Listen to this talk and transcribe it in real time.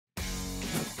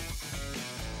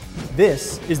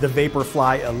This is the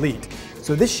Vaporfly Elite.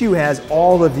 So this shoe has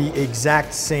all of the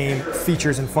exact same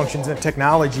features and functions and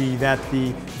technology that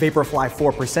the Vaporfly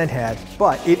 4% had,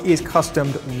 but it is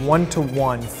customed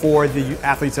one-to-one for the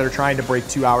athletes that are trying to break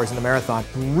 2 hours in the marathon.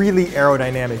 Really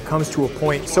aerodynamic, comes to a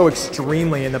point so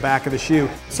extremely in the back of the shoe,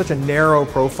 such a narrow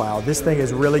profile. This thing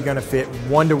is really gonna fit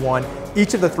one-to-one.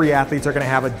 Each of the three athletes are gonna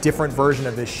have a different version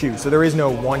of this shoe. So there is no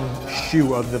one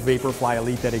shoe of the Vaporfly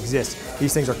Elite that exists.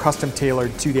 These things are custom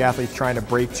tailored to the athletes trying to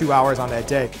break 2 hours on that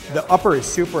day. The upper is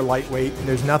super lightweight.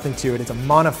 There's nothing to it. It's a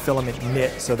monofilament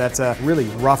knit. So that's a really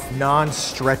rough,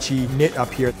 non-stretchy knit up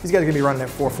here. These guys are gonna be running at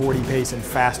 440 pace and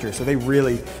faster. So they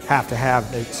really have to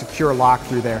have a secure lock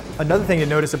through there. Another thing to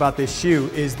notice about this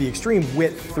shoe is the extreme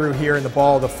width through here in the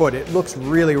ball of the foot. It looks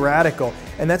really radical.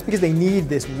 And that's because they need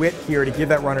this width here to give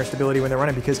that runner stability when they're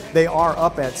running, because they are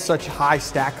up at such high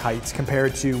stack heights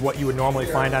compared to what you would normally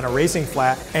find on a racing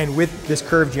flat. And with this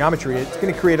curved geometry, it's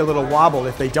going to create a little wobble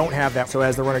if they don't have that. So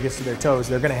as the runner gets to their toes,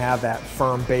 they're going to have that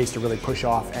firm base to really push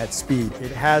off at speed.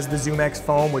 It has the ZoomX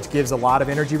foam, which gives a lot of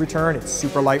energy return. It's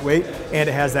super lightweight, and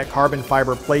it has that carbon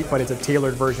fiber plate, but it's a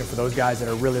tailored version for those guys that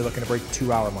are really looking to break the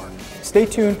 2 hour mark. Stay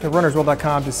tuned to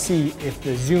runnersworld.com to see if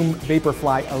the Zoom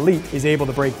Vaporfly Elite is able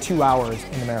to break 2 hours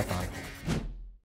in the marathon.